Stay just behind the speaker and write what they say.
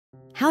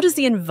How does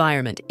the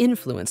environment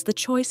influence the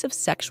choice of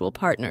sexual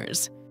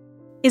partners?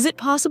 Is it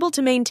possible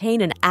to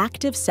maintain an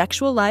active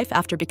sexual life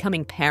after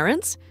becoming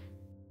parents?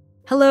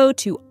 Hello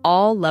to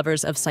all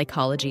lovers of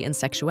psychology and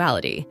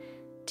sexuality.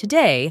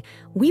 Today,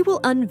 we will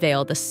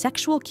unveil the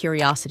sexual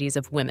curiosities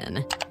of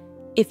women.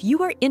 If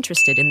you are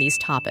interested in these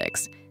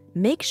topics,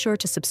 make sure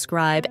to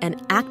subscribe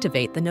and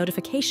activate the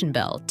notification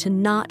bell to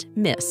not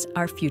miss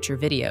our future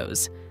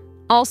videos.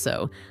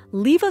 Also,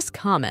 leave us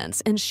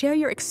comments and share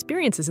your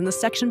experiences in the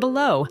section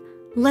below.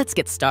 Let's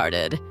get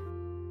started.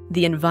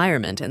 The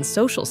environment and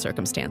social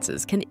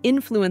circumstances can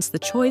influence the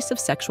choice of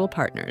sexual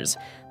partners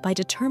by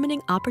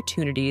determining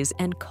opportunities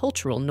and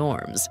cultural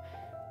norms.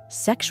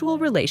 Sexual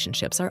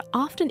relationships are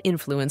often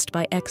influenced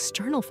by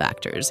external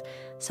factors,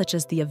 such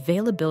as the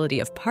availability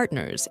of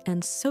partners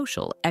and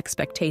social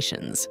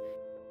expectations.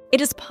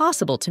 It is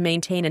possible to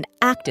maintain an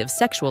active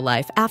sexual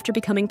life after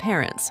becoming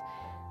parents.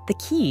 The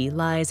key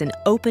lies in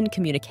open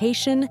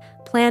communication,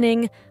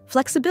 planning,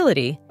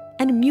 flexibility,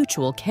 and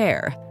mutual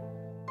care.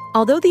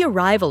 Although the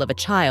arrival of a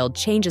child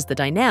changes the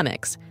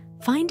dynamics,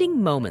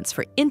 finding moments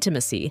for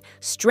intimacy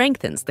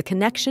strengthens the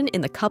connection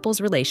in the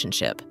couple's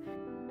relationship.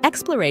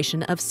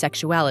 Exploration of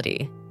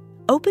sexuality.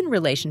 Open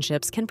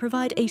relationships can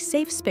provide a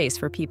safe space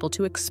for people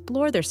to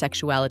explore their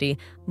sexuality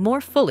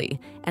more fully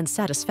and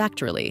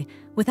satisfactorily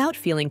without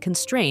feeling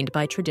constrained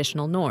by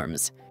traditional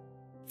norms.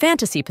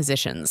 Fantasy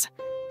positions.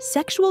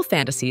 Sexual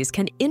fantasies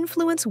can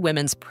influence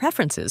women's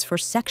preferences for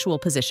sexual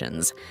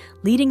positions,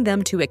 leading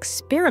them to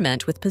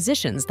experiment with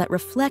positions that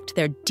reflect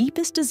their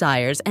deepest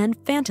desires and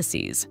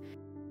fantasies.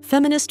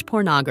 Feminist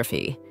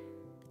pornography.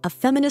 A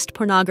feminist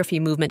pornography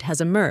movement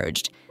has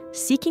emerged,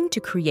 seeking to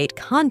create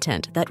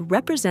content that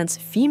represents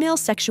female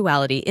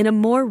sexuality in a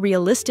more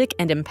realistic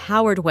and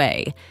empowered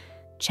way,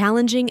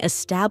 challenging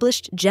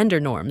established gender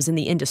norms in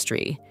the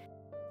industry.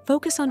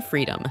 Focus on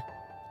freedom.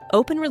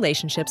 Open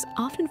relationships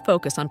often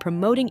focus on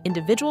promoting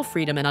individual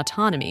freedom and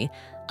autonomy,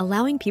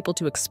 allowing people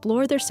to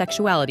explore their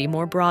sexuality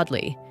more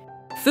broadly.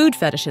 Food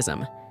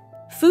fetishism.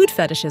 Food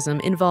fetishism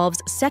involves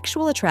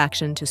sexual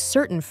attraction to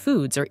certain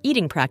foods or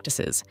eating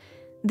practices.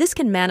 This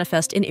can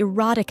manifest in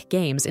erotic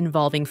games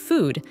involving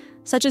food,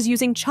 such as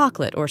using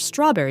chocolate or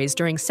strawberries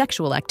during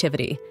sexual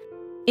activity.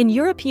 In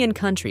European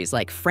countries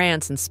like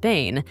France and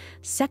Spain,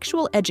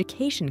 sexual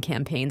education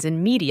campaigns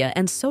in media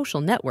and social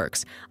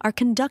networks are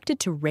conducted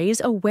to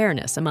raise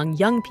awareness among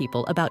young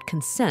people about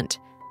consent,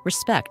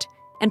 respect,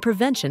 and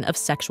prevention of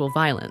sexual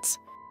violence.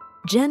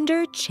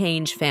 Gender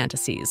change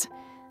fantasies.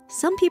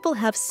 Some people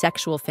have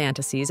sexual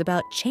fantasies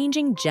about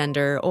changing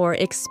gender or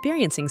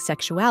experiencing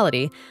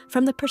sexuality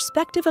from the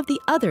perspective of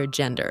the other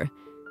gender.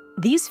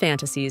 These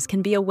fantasies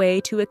can be a way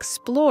to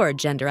explore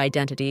gender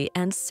identity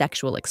and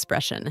sexual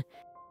expression.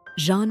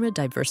 Genre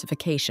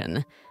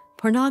diversification.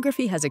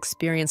 Pornography has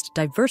experienced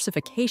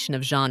diversification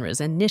of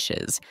genres and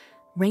niches,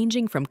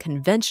 ranging from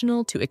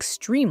conventional to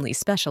extremely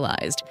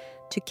specialized,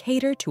 to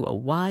cater to a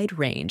wide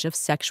range of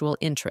sexual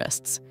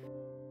interests.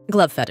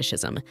 Glove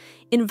fetishism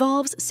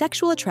involves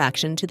sexual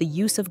attraction to the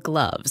use of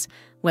gloves,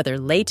 whether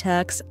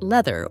latex,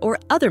 leather, or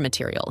other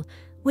material,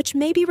 which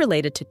may be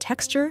related to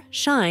texture,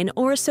 shine,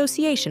 or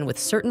association with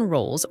certain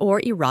roles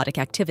or erotic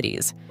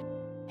activities.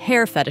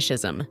 Hair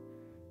fetishism.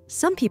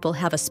 Some people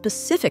have a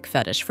specific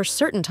fetish for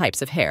certain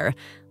types of hair,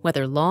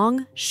 whether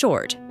long,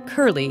 short,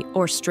 curly,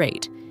 or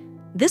straight.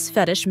 This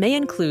fetish may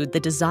include the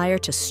desire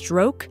to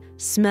stroke,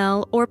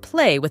 smell, or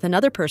play with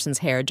another person's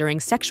hair during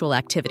sexual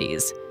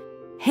activities.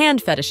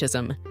 Hand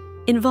fetishism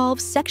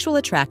involves sexual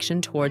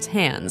attraction towards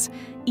hands,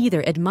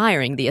 either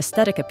admiring the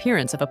aesthetic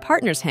appearance of a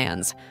partner's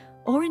hands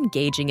or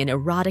engaging in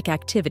erotic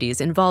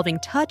activities involving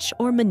touch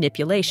or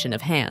manipulation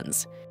of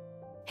hands.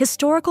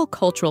 Historical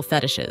cultural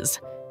fetishes.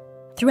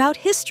 Throughout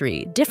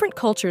history, different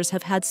cultures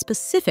have had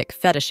specific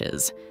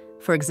fetishes.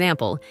 For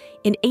example,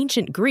 in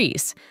ancient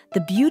Greece,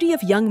 the beauty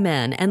of young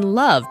men and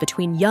love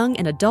between young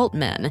and adult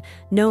men,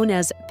 known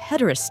as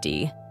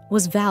pederasty,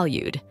 was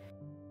valued.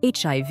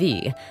 HIV,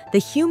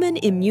 the human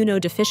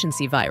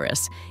immunodeficiency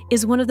virus,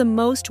 is one of the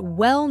most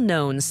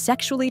well-known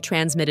sexually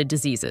transmitted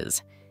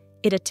diseases.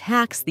 It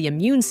attacks the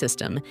immune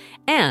system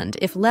and,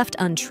 if left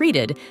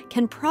untreated,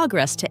 can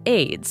progress to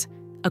AIDS,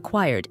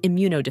 acquired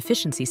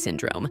immunodeficiency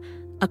syndrome,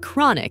 a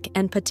chronic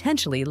and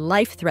potentially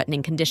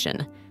life-threatening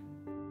condition.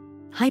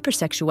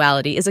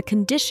 Hypersexuality is a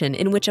condition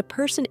in which a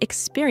person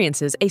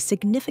experiences a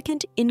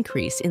significant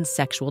increase in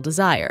sexual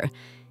desire.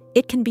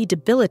 It can be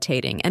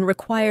debilitating and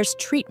requires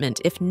treatment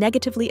if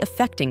negatively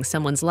affecting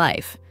someone's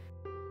life.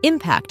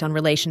 Impact on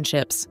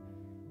relationships.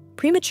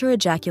 Premature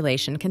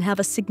ejaculation can have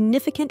a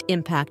significant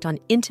impact on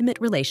intimate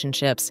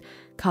relationships,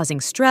 causing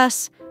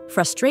stress,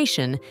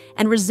 frustration,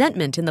 and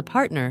resentment in the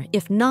partner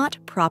if not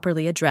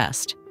properly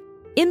addressed.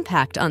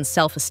 Impact on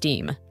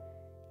self-esteem.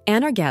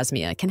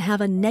 Anorgasmia can have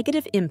a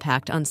negative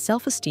impact on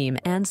self-esteem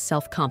and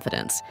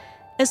self-confidence,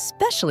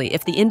 especially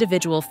if the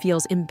individual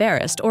feels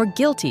embarrassed or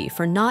guilty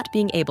for not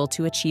being able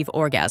to achieve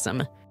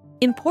orgasm.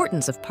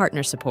 Importance of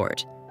partner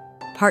support.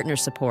 Partner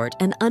support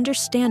and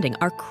understanding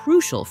are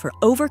crucial for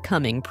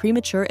overcoming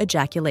premature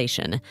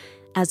ejaculation,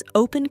 as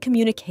open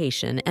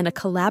communication and a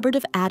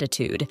collaborative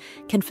attitude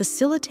can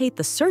facilitate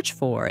the search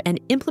for and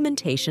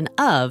implementation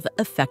of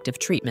effective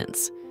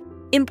treatments.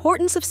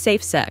 Importance of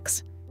safe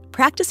sex.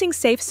 Practicing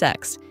safe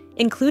sex,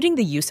 including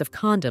the use of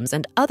condoms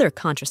and other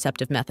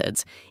contraceptive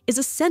methods, is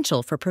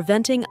essential for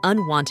preventing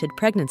unwanted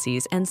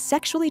pregnancies and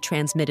sexually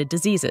transmitted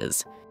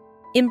diseases.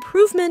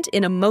 Improvement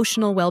in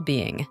emotional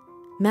well-being.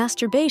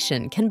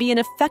 Masturbation can be an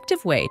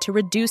effective way to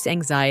reduce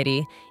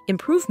anxiety,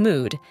 improve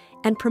mood,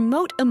 and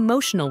promote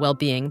emotional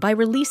well-being by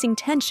releasing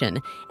tension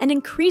and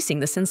increasing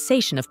the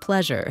sensation of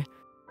pleasure.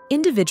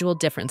 Individual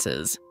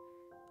differences.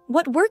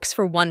 What works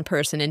for one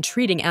person in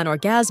treating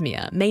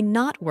anorgasmia may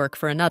not work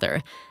for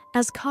another,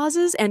 as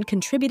causes and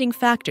contributing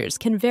factors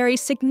can vary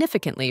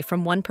significantly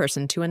from one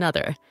person to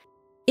another.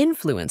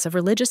 Influence of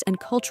religious and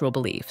cultural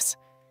beliefs.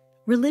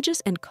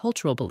 Religious and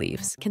cultural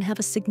beliefs can have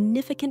a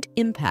significant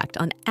impact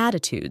on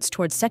attitudes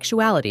towards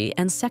sexuality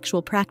and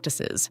sexual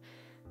practices.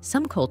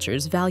 Some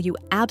cultures value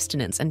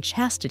abstinence and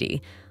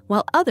chastity,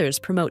 while others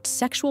promote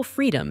sexual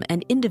freedom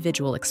and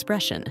individual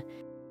expression.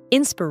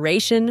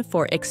 Inspiration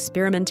for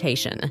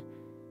experimentation.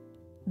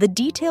 The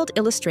detailed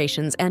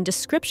illustrations and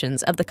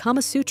descriptions of the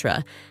Kama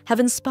Sutra have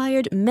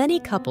inspired many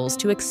couples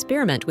to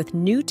experiment with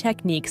new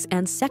techniques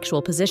and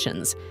sexual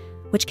positions,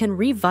 which can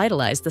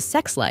revitalize the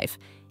sex life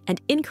and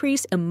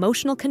increase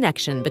emotional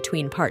connection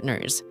between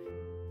partners.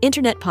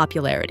 Internet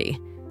popularity.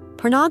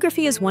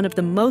 Pornography is one of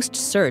the most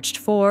searched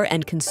for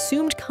and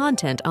consumed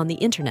content on the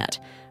internet,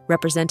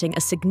 representing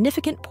a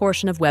significant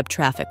portion of web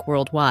traffic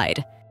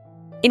worldwide.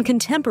 In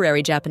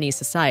contemporary Japanese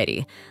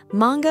society,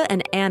 manga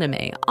and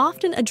anime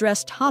often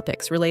address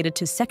topics related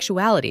to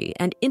sexuality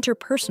and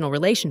interpersonal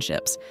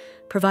relationships,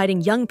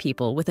 providing young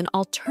people with an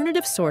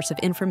alternative source of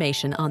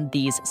information on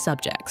these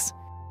subjects.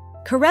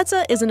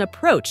 Carezza is an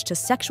approach to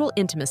sexual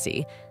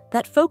intimacy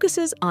that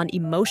focuses on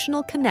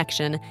emotional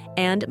connection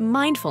and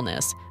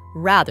mindfulness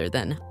rather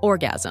than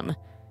orgasm.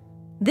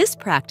 This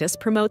practice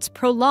promotes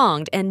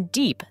prolonged and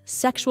deep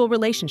sexual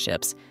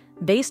relationships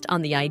based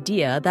on the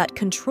idea that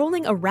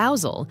controlling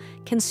arousal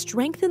can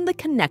strengthen the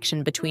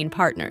connection between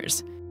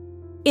partners.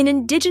 In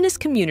indigenous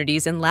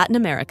communities in Latin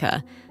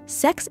America,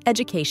 sex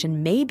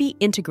education may be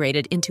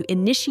integrated into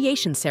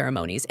initiation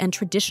ceremonies and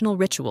traditional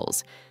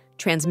rituals,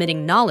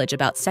 transmitting knowledge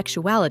about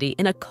sexuality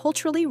in a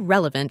culturally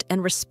relevant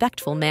and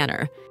respectful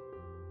manner.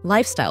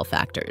 Lifestyle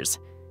factors.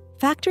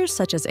 Factors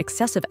such as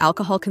excessive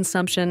alcohol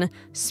consumption,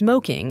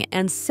 smoking,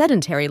 and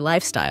sedentary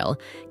lifestyle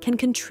can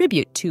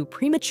contribute to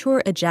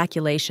premature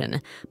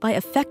ejaculation by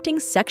affecting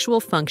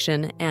sexual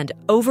function and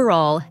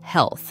overall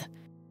health.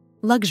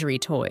 Luxury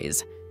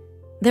toys.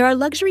 There are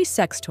luxury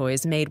sex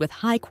toys made with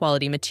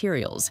high-quality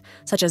materials,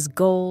 such as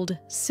gold,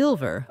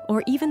 silver,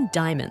 or even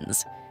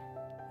diamonds.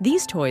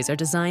 These toys are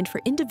designed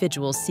for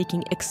individuals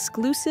seeking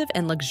exclusive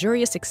and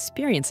luxurious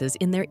experiences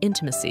in their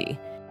intimacy.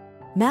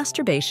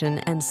 Masturbation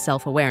and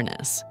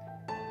self-awareness.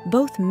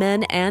 Both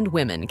men and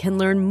women can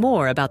learn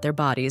more about their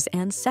bodies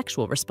and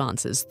sexual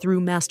responses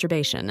through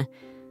masturbation.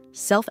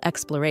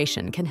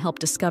 Self-exploration can help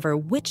discover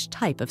which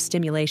type of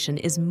stimulation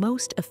is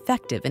most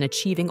effective in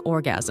achieving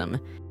orgasm.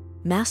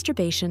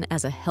 Masturbation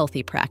as a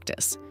healthy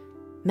practice.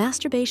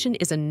 Masturbation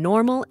is a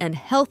normal and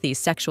healthy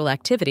sexual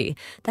activity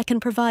that can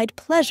provide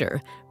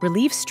pleasure,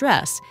 relieve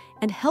stress,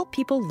 and help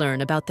people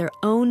learn about their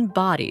own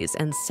bodies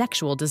and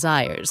sexual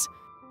desires.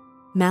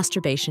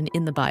 Masturbation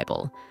in the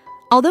Bible.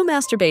 Although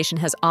masturbation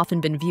has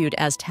often been viewed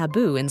as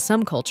taboo in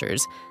some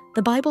cultures,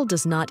 the Bible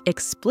does not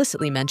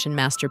explicitly mention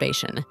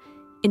masturbation.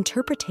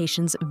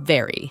 Interpretations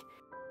vary.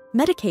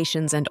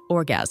 Medications and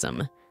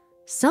orgasm.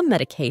 Some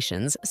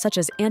medications, such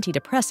as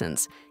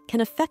antidepressants,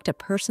 can affect a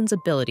person's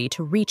ability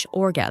to reach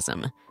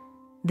orgasm.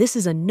 This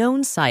is a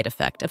known side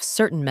effect of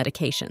certain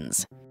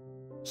medications.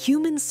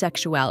 Human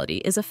sexuality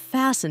is a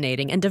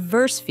fascinating and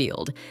diverse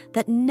field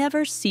that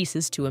never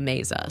ceases to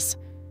amaze us.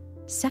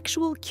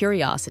 Sexual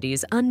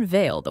curiosities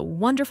unveil the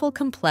wonderful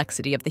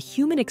complexity of the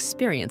human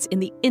experience in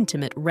the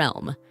intimate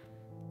realm.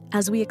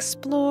 As we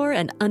explore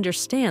and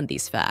understand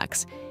these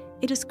facts,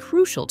 it is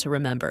crucial to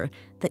remember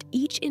that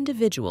each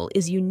individual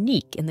is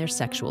unique in their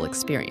sexual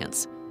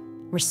experience.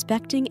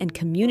 Respecting and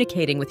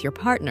communicating with your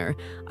partner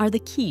are the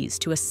keys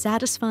to a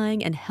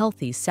satisfying and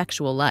healthy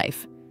sexual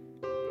life.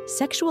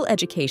 Sexual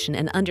education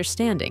and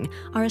understanding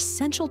are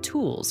essential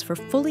tools for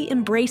fully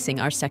embracing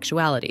our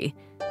sexuality.